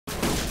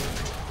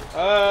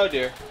Oh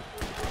dear.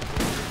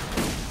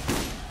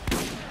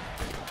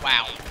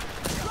 Wow.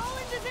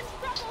 Roland is in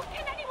trouble.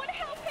 Can anyone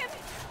help him?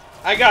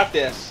 I got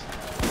this.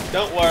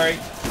 Don't worry.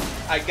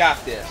 I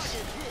got this.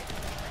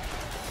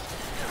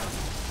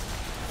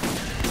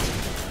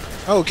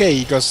 Okay,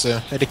 he got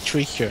electric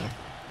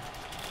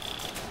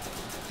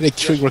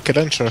rocket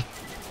launcher.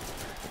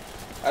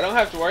 I don't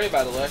have to worry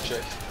about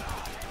electric.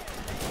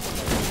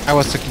 I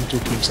was talking to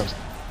Crimson.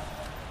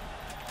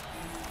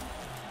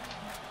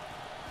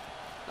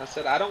 I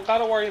said I don't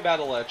gotta worry about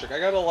electric. I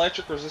got an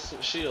electric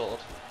resistant shield.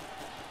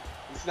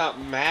 It's not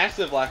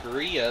massive like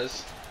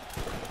Rhea's,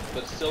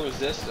 but it's still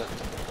resistant.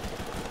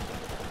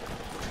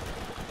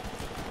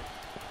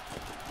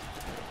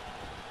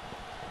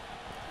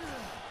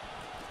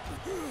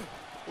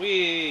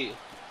 Wee.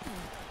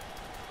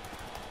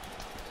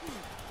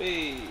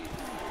 Wee.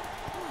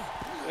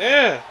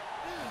 Yeah.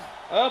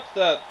 Up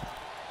the.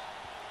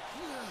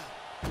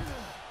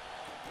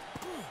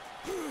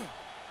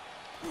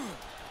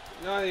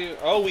 No,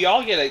 oh, we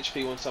all get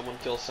HP when someone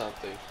kills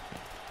something.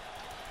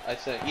 I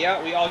think.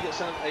 Yeah, we all get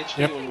some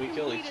HP when we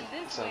kill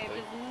something.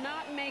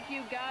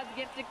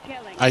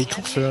 I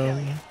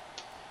confirm.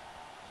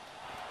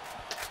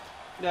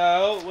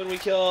 No, when we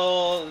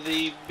kill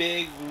the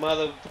big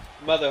Mother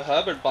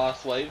Hubbard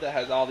boss wave that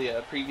has all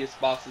the previous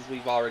bosses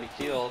we've already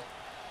killed.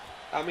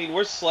 I mean,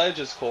 where's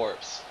Sledge's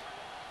corpse?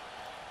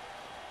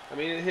 I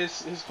mean,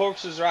 his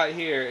corpse is right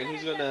here, and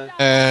he's gonna.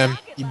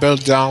 He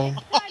burned down.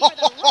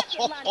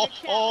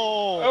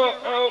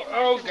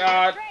 Oh,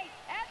 God.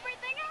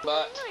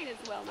 But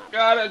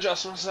gotta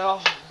adjust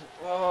myself.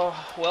 Oh,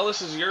 well,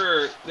 this is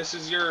your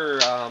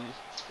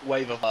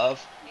wave of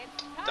love.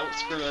 Don't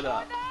screw it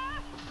up.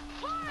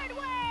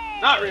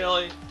 Not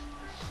really.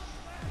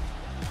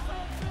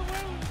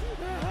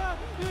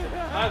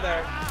 Hi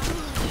there.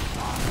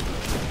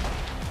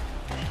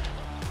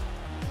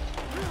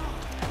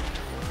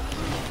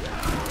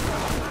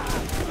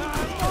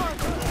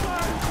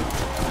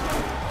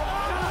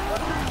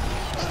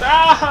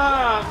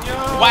 Stop! Yo!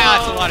 Wow,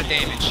 that's a lot of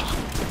damage.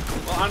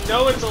 Well, I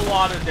know it's a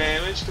lot of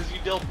damage because you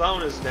deal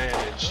bonus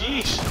damage.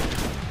 Sheesh.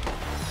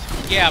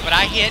 Yeah, but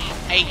I hit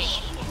a.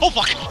 Oh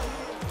fuck!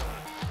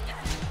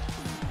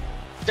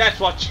 That's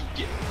what you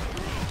get.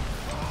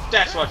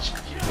 That's what you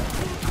get.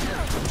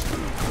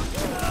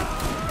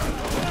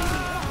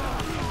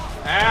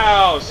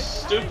 Ow,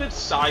 stupid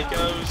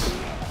psychos.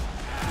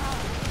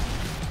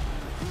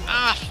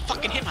 Ah,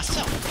 fucking hit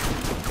myself.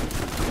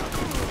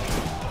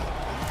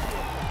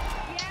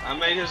 I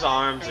made his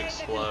arms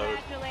explode.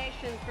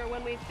 Congratulations for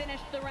when we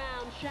finish the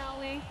round, shall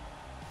we?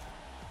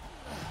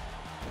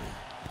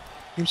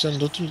 Crimson,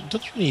 don't you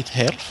need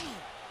help?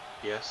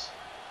 Yes.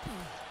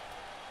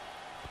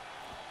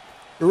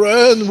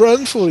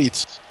 Run for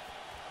it!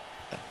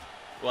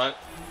 What?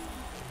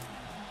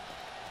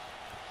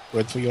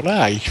 Run for your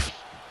life.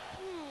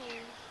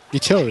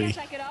 Literally.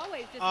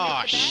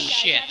 Oh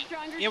shit.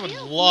 I would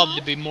love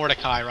to be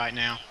Mordecai right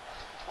now.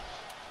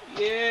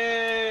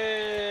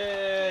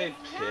 Yay!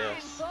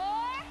 Piss.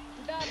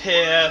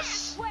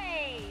 Piss.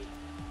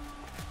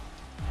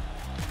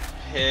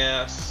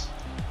 Piss.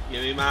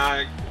 Give me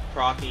my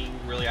proccing,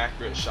 really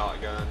accurate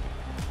shotgun.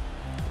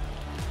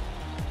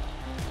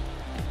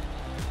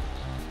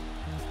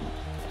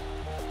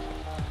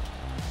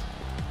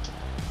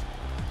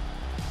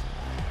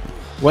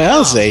 Where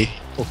are they?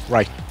 Oh,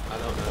 right. I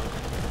don't know.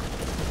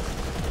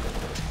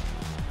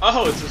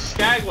 Oh, it's a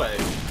Skagway.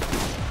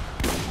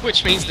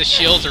 Which means the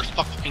shields are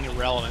fucking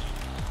irrelevant.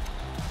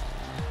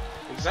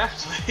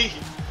 Exactly.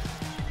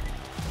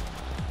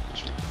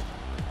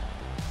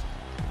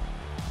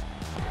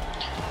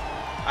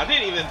 I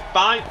didn't even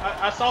find.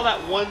 I saw that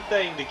one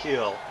thing to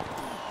kill.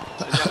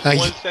 And that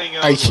one thing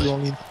I kill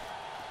only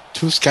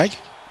 2 skag.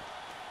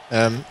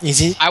 I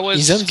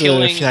was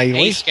killing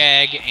a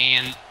skag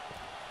and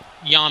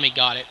Yami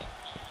got it.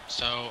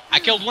 So I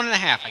killed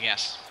 1.5, I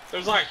guess.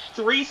 There's like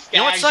 3 skags. You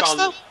know what sucks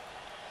though?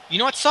 You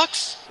know what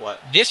sucks?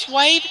 What? This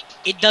wave,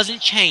 it doesn't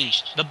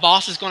change. The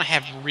boss is going to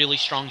have really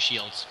strong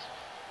shields.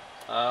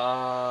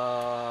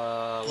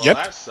 Well, yep,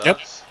 that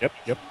sucks.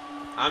 Yep.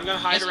 I'm gonna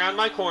hide around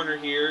my corner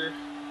here.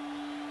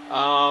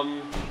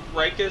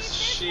 Break his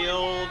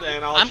shield,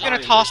 and I'm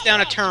gonna toss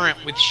down a turret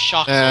with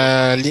shock.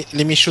 Let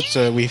me shoot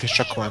with a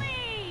shock one.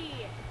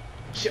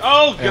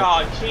 Oh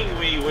god, King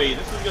Wee Wee,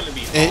 this is gonna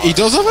be hard. He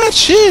doesn't have a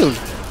shield!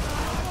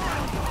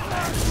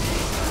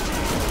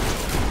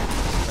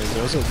 He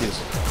also this.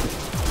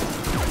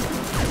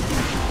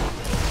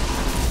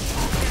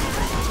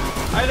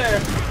 Hi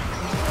there.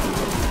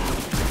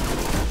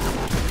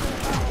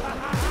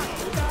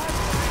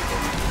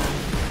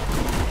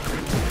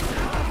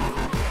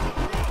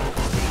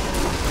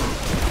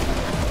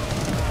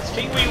 Is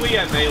King Wee Wee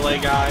a melee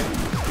guy?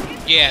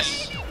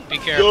 Yes. Be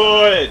careful.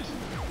 Good.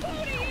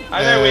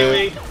 Hi there, Wee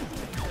Wee.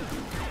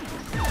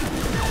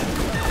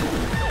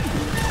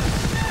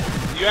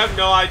 You have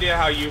no idea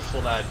how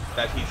useful that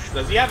he's.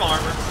 Does he have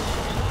armor?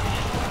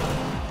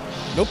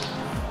 Nope.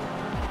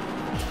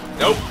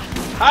 Nope.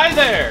 Hi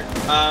there.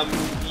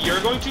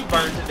 You're going to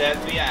burn to death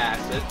via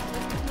acid.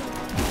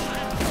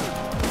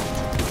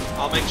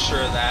 I'll make sure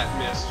of that,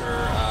 Mr.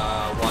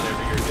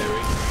 Whatever you're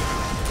doing.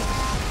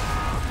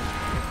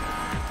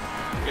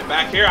 Get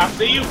back here. I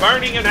see you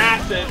burning an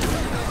acid.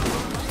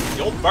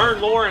 You'll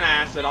burn more in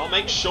acid. I'll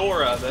make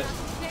sure of it.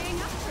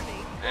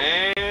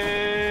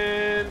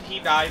 And he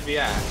died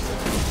via acid.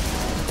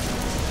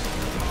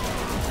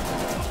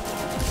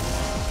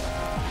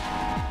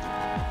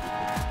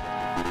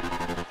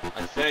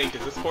 I think.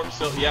 Is this corpse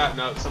still? Yeah,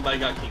 no, somebody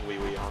got King Wee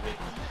Wee on me.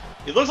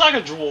 He looks like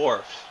a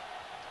dwarf.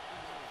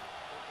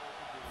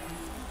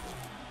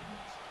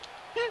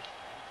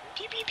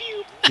 Pew pew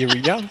pew. Here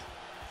we go.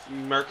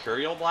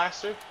 Mercurial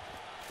blaster?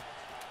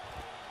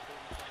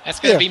 That's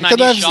gonna be my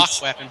new shock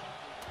weapon.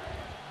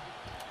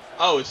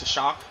 Oh, it's a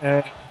shock?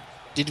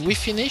 Did we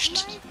finish?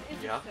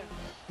 Yeah.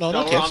 No,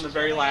 we're on the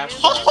very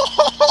last round.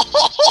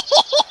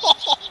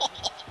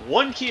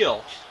 1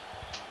 kill.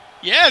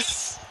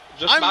 Yes!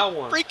 Just by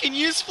one. Freaking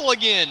useful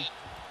again.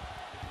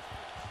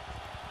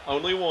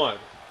 Only one.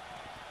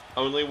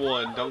 Only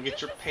one. Don't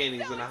get your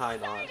panties in a high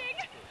knot.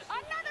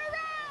 Another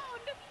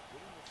round!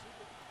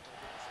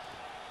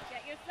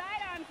 Get your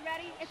sidearms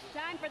ready. It's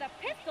time for the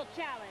pistol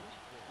challenge.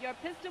 Your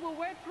pistol will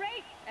work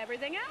great.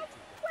 Everything else,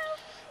 well...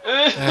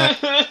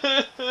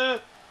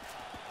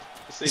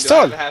 See, do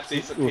I have a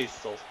half-decent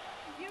pistol?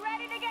 You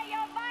ready to get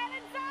your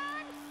violence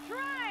on?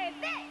 Try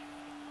this!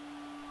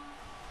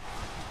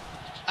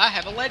 I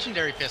have a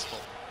legendary pistol,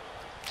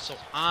 so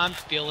I'm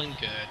feeling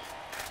good.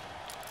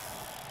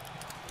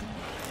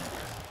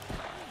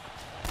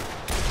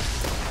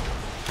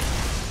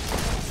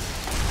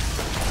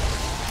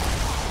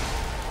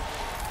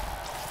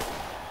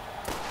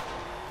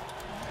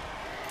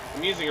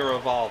 I'm using a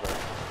revolver.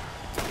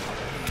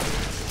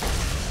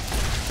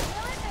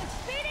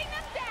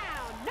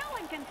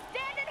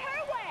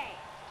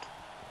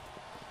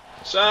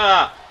 Shut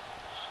up!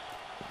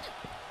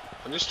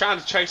 I'm just trying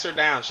to chase her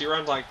down. She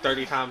runs like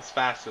 30 times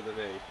faster than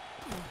me.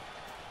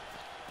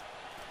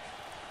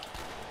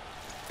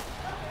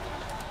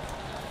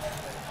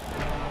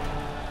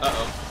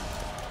 Uh-oh.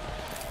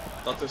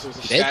 Thought this was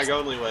a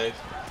skag-only wave.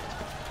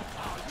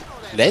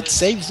 Let's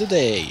save the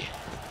day.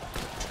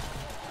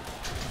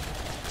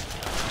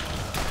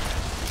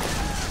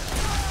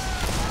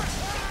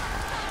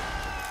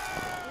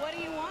 What do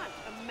you want?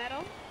 A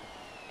medal?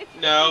 It's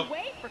no.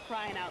 Wait for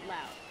crying out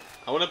loud.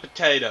 I want a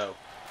potato.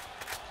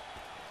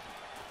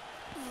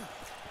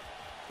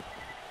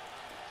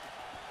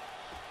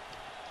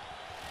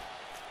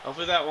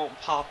 Hopefully that won't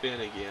pop in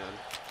again.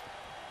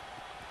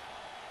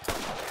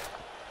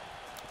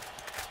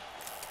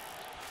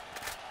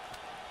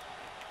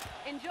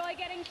 Enjoy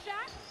getting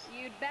shot?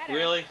 You'd better.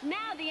 Really?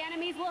 Now the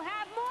enemies will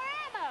have more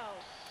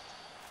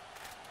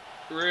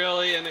ammo.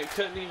 Really? And it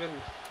couldn't even...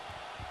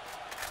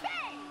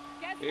 Bang!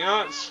 Guess You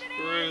know what?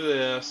 Screw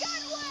this.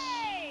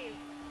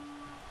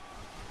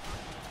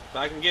 If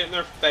I can get in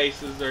their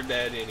faces, they're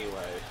dead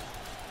anyway.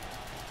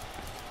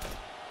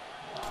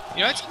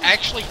 You know, it's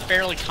actually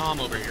fairly calm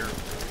over here.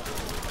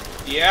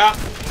 Yeah?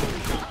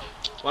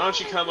 Why don't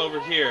you come over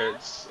here?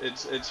 It's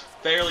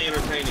fairly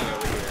entertaining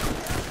over here.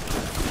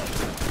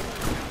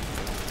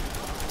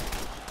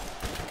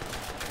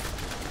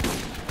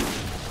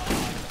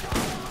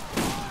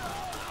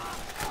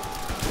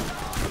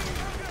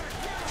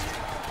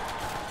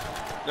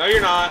 No,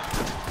 you're not.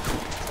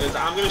 Because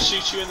I'm going to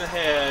shoot you in the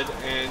head,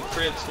 and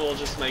crits will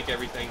just make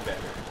everything better.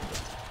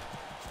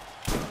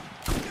 Is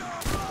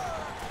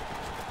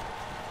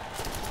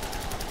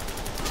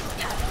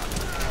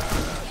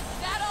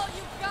that all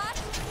you got?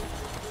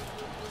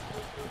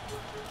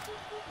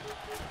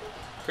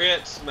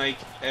 Crits make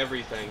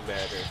everything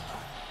better.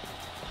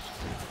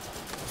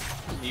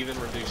 Even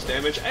reduce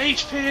damage.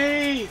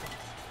 HP!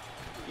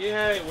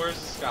 Yay, where's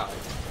the sky?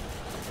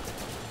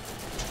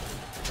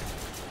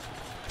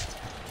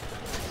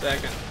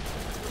 Second.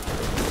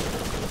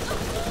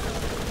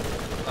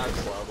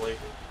 That's lovely.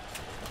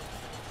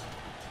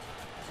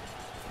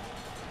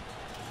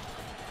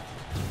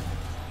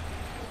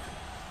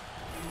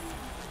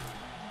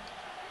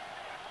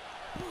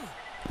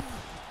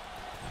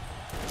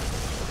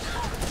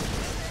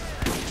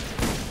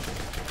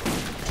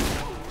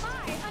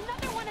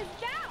 Another one is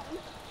down.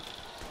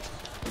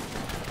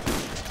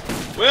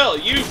 Will,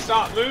 you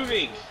stop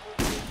moving!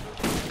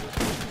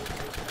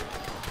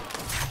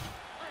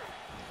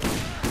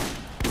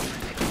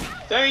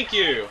 Thank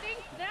you!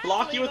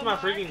 Block you with my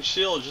freaking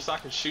shield just so I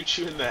can shoot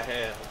you in the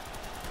head.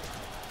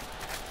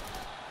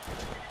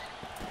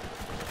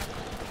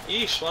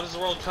 Yeesh, what is the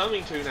world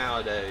coming to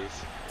nowadays?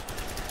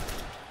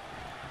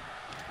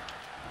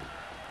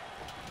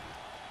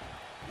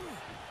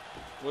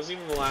 Wasn't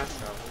even the last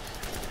cover.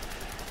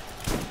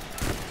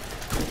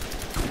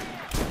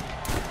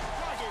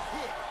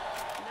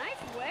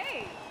 Nice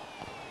way.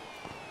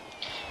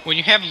 When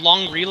you have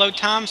long reload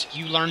times,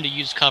 you learn to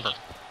use cover.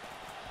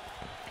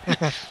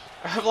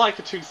 I have like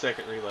a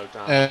 2-second reload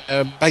time.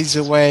 By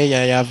the way,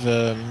 I have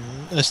a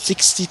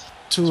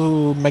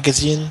 62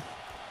 magazine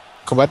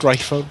combat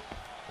rifle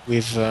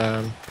with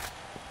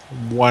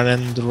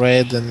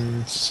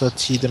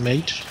 130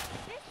 damage. This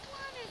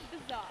one is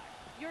bizarre.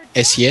 Your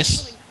SES.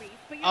 damage will increase,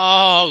 but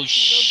Oh,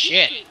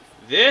 shit.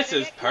 This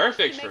is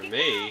perfect for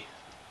me.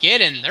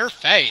 Get in their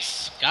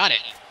face. Got it.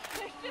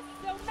 There's just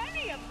so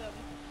many of them.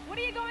 What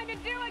are you going to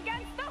do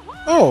against the Horde?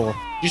 Oh,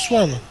 this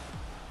one.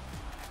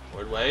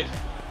 Horde wave.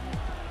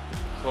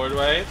 Horde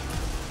wave.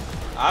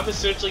 I've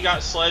essentially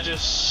got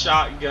Sledge's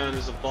shotgun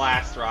as a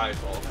blast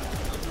rifle.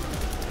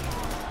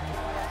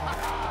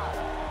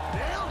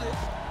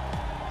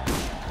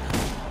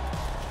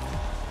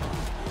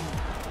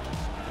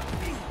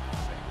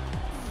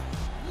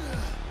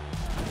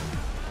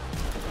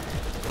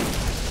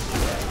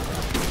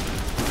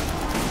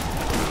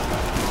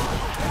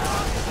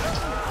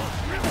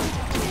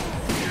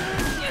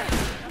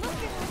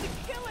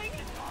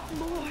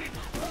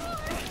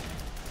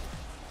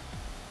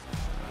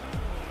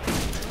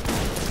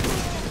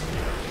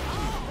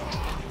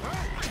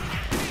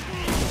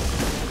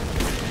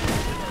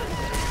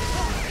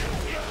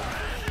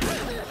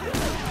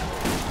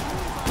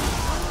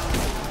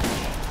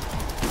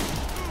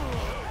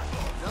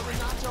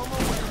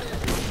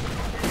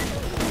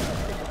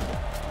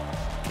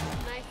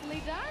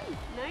 Nicely done.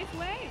 Nice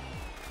wave.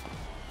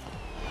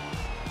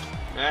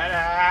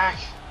 Medic!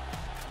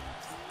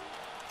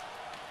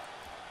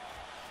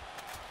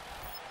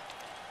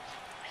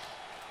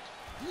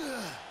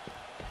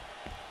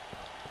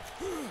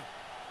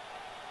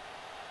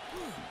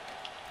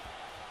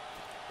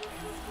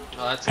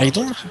 Oh, that's I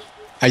don't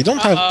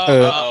have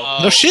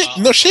no shield.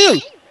 No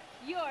shield.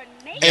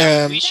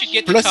 We should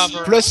get the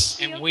cover,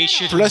 and we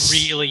should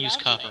really use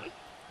cover.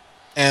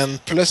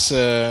 And plus,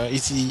 it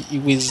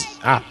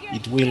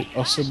will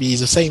also be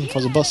the same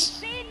for the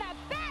boss.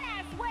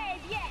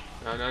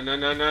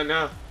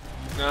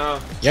 No.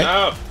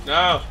 Yeah.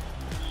 No.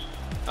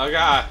 Oh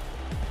god.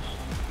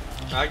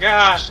 Oh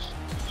god.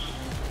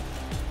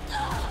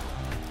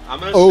 I'm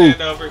gonna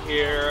stand over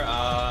here.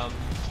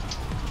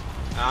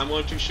 I'm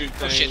going to shoot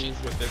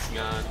things with this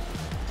gun.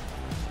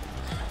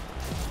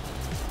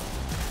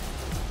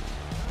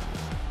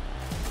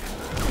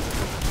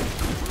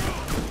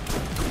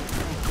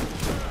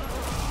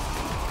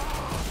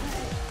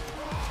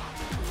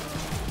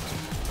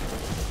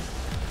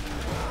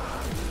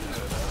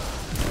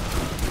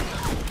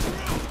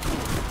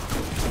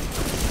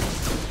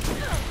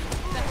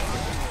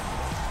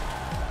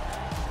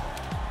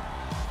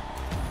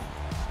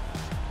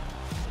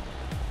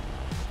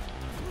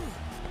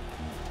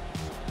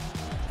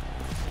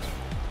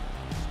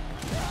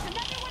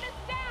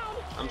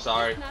 I'm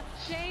sorry.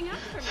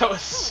 That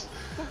was.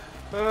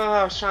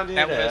 I was trying to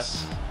hit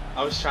F.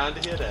 I was trying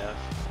to hit F.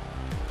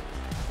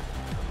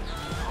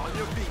 On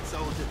your feet,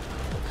 soldier.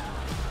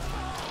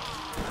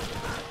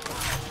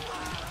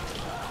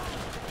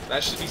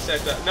 That should be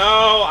set up.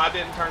 No, I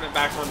didn't turn it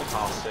back on the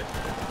caustic.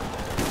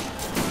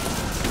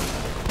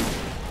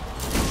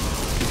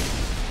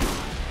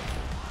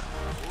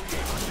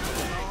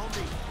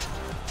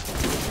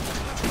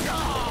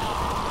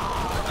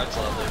 That's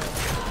lovely.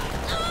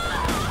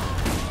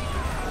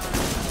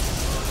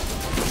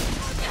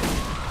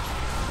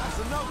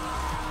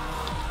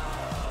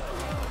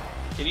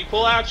 Can you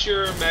pull out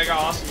your mega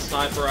awesome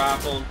sniper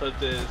rifle and put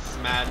this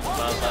mad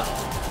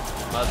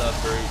mother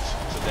brute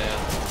to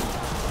death,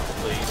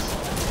 please?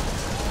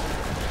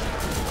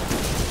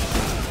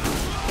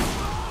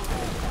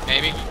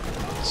 Maybe.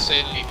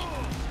 Sydney.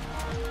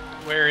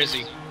 Where is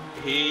he?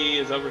 He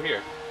is over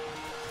here.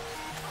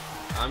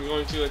 I'm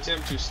going to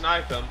attempt to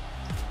snipe him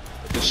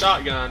with the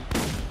shotgun,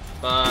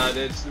 but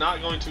it's not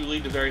going to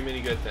lead to very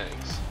many good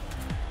things.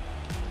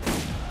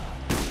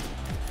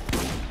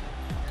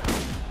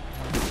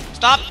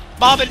 Stop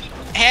bobbing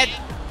head,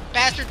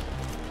 bastard.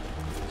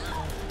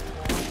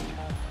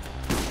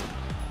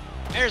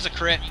 There's a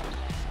crit.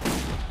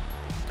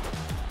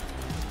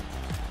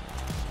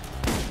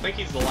 I think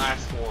he's the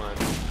last one.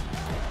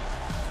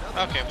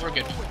 Okay, we're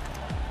good.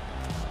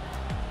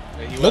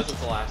 Yeah, he wasn't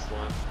the last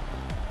one.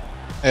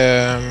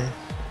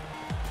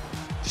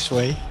 This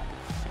way.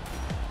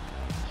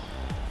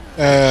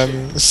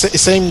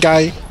 Same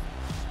guy.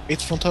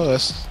 It's in front of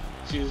us.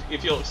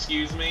 If you'll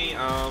excuse me,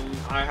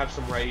 I have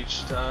some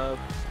rage to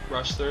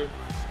rush through.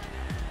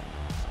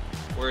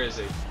 Where is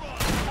he?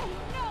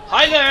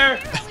 Hi there!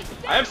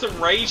 I have some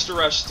rage to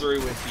rush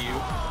through with you.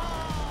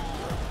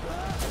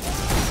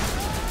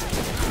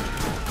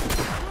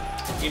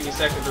 Give me a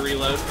second to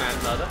reload,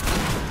 mad mother.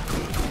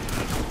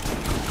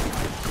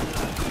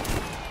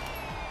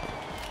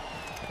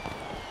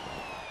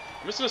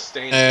 I'm just gonna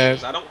stand here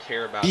because I don't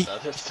care about the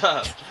other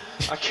stuff.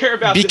 I care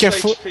about this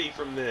HP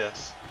from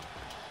this.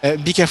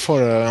 Be careful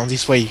on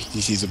this wave.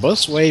 This is a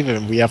boss wave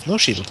and we have no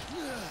shield.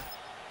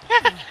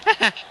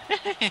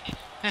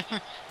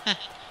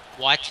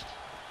 What?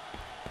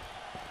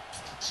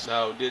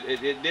 No,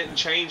 it didn't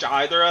change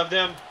either of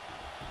them?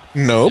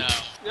 Nope.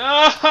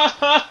 No!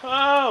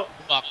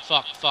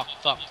 Fuck.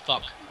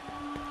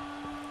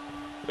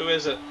 Who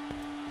is it?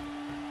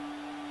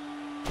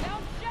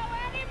 Don't show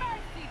any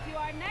mercy to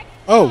our next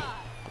Oh. boss,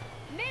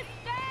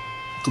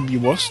 Mr. Could be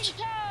worst.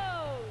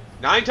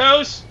 Nine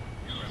Toes?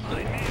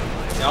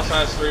 He also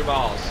has 3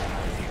 balls.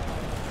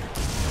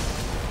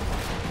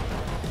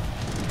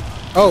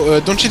 Oh,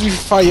 don't shoot with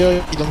fire.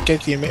 You don't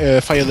get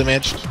fire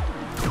damage. You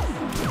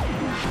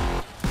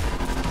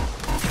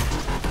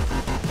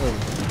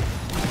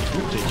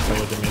take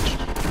fire damage.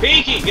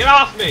 Peaky, get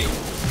off me!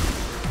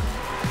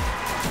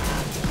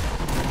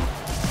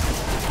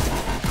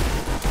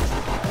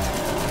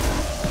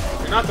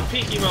 You're not the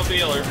Peaky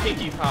Mobile or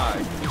Peaky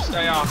Pie. You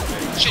stay off me.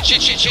 Shit,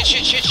 shit, shit, shit,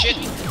 shit, shit, shit.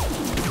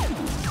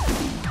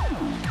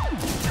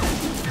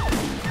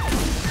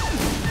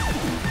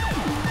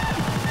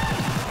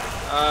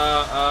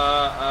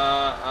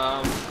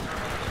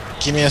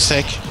 Give me a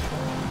sec.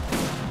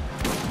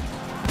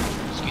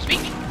 Excuse me.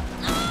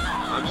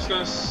 I'm just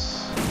gonna.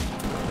 Is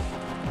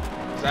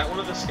that one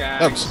of the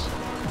skags? Oops.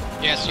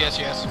 Yes, yes,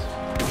 yes.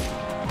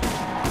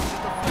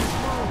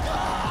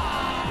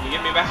 Can you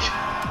get me back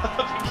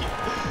up?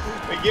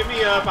 Get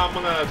me up, I'm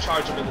gonna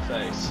charge him in the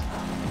face.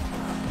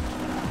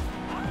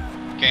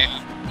 Okay.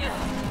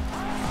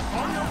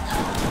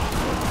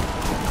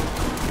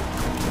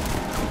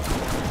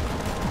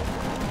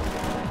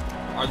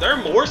 Are there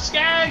more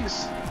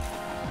skags?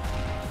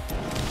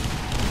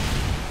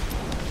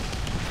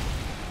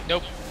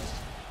 Nope.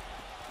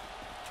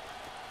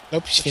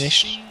 Nope, he's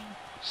finished.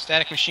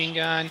 Static machine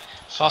gun,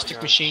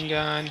 caustic machine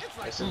gun,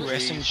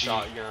 SMG.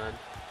 Shotgun.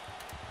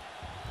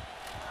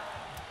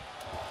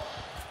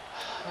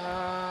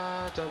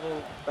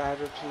 Double bad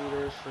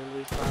repeater,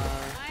 friendly fire.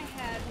 I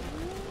had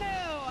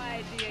no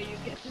idea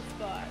you'd get this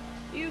far.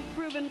 You've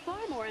proven far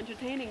more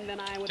entertaining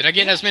than I would. Did I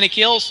get as many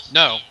kills?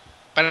 No.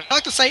 But I'd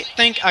like to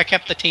think I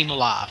kept the team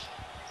alive.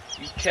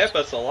 You kept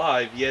us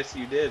alive, yes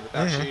you did.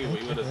 Without you,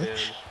 we would have been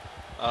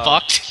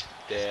fucked.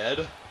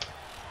 Dead.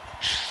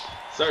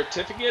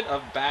 Certificate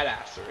of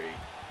Badassery.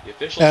 The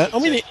official.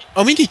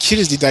 How many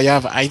kills did I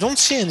have? I don't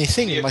see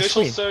anything in my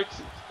screen.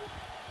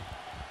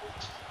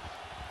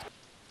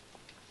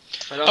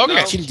 I don't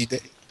know.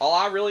 All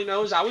I really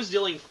know is I was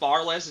dealing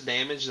far less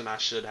damage than I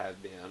should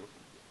have been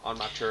on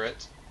my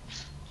turret.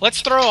 Let's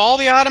throw all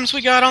the items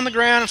we got on the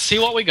ground and see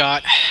what we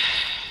got.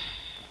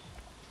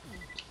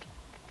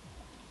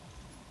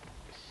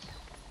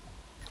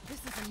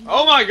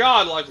 Oh my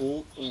god, like,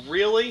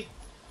 really?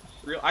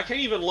 I can't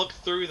even look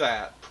through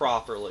that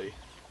properly.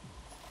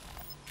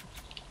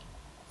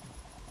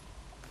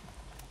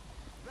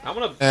 I'm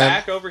gonna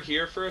back over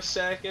here for a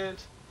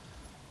second.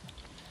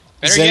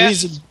 There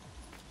is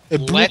a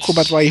blue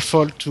combat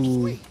rifle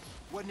to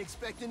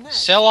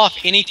sell off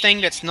anything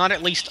that's not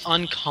at least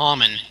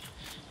uncommon,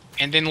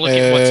 and then look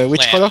at what's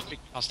which left, color?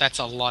 because that's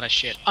a lot of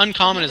shit.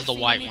 Uncommon is the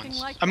white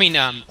ones. I mean,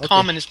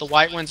 common is the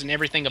white ones, and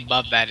everything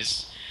above that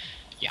is,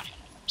 yeah.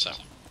 So,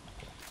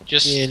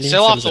 just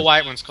sell off the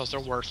white ones because they're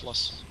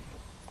worthless.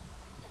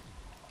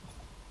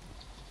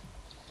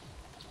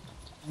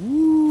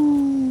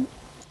 Ooh.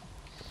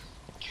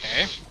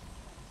 Okay.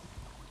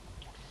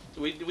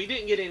 We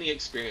didn't get any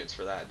experience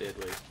for that, did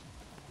we?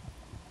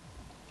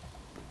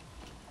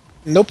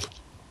 Nope.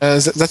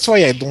 That's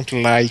why I don't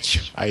like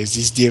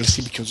this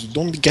DLC, because you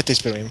don't get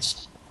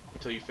experience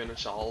until you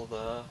finish all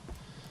the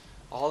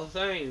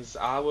things.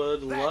 I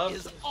would love. That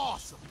is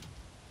awesome.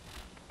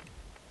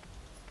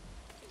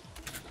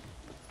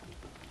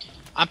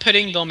 I'm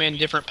putting them in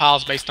different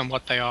piles based on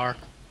what they are.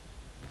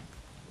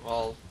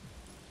 Well,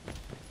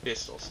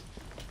 pistols.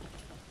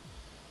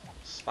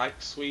 Spike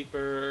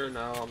sweeper.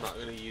 No, I'm not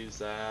gonna use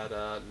that.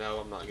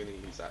 No, I'm not gonna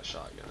use that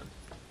shotgun.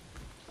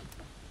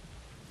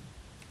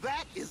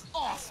 That is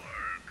awesome.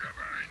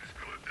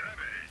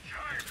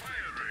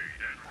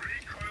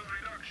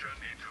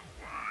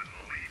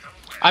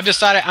 I've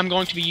decided I'm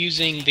going to be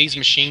using these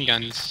machine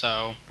guns,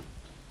 so...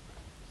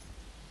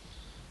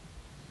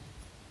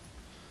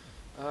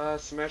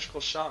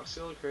 Symmetrical shock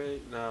seal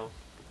crate? No.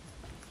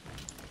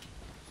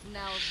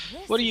 Now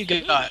what do you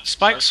got?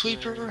 Spike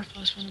sweeper?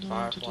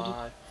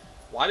 Firefly.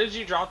 Why did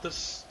you drop the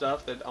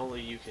stuff that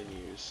only you can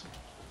use?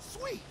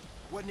 Sweet.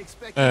 Wasn't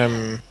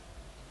expecting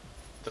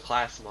the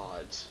class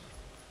mods.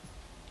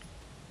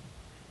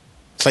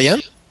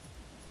 Cyan?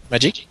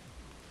 Magic?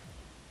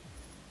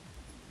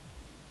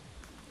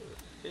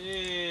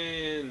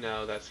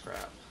 No, that's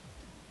crap.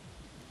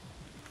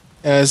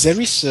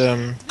 There is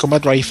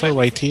combat rifle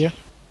right here.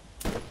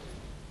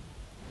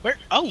 Where?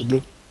 Oh!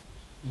 Blue.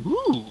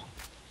 Ooh!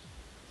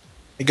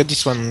 I got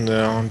this one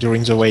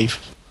during the wave.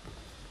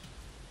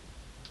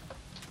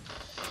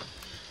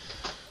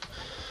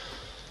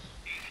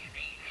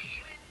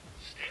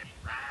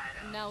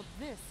 Now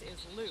this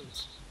is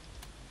loot.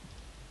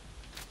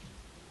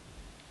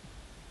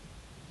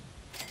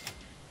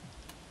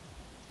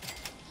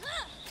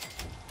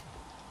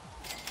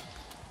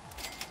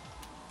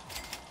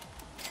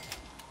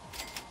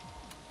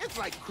 it's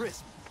like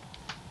Christmas.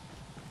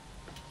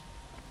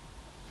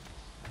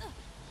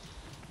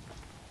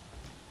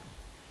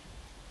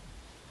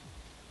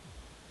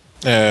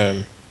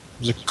 The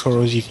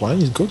corrosive one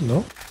is good,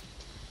 no?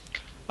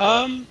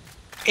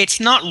 It's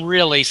not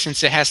really,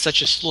 since it has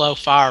such a slow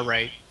fire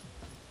rate.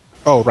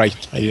 Oh, right.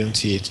 I didn't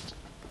see it.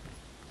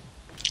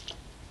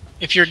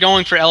 If you're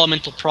going for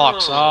elemental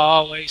procs,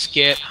 always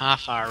get high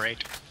fire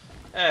rate.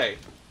 Hey,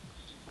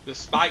 the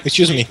spike.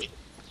 Excuse me.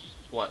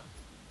 What?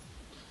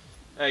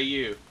 Hey,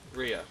 you,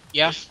 Rhea.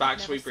 Yeah. The spike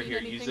Never sweeper seen here.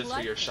 Use anything this for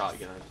like your this.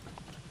 shotgun.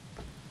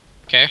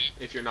 Okay.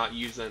 If you're not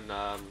using,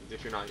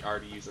 if you're not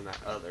already using that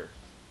other,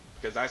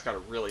 because that's got a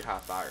really high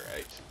fire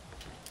rate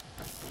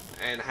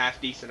and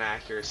half decent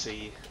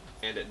accuracy,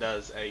 and it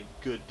does a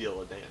good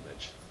deal of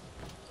damage.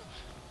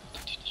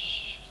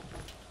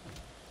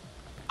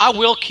 I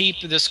will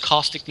keep this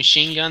caustic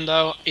machine gun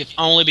though, if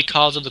only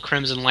because of the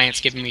Crimson Lance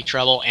giving me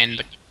trouble, and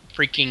the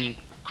freaking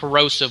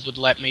corrosive would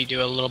let me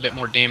do a little bit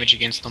more damage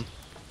against them.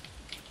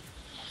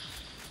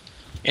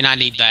 And I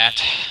need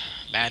that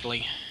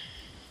badly.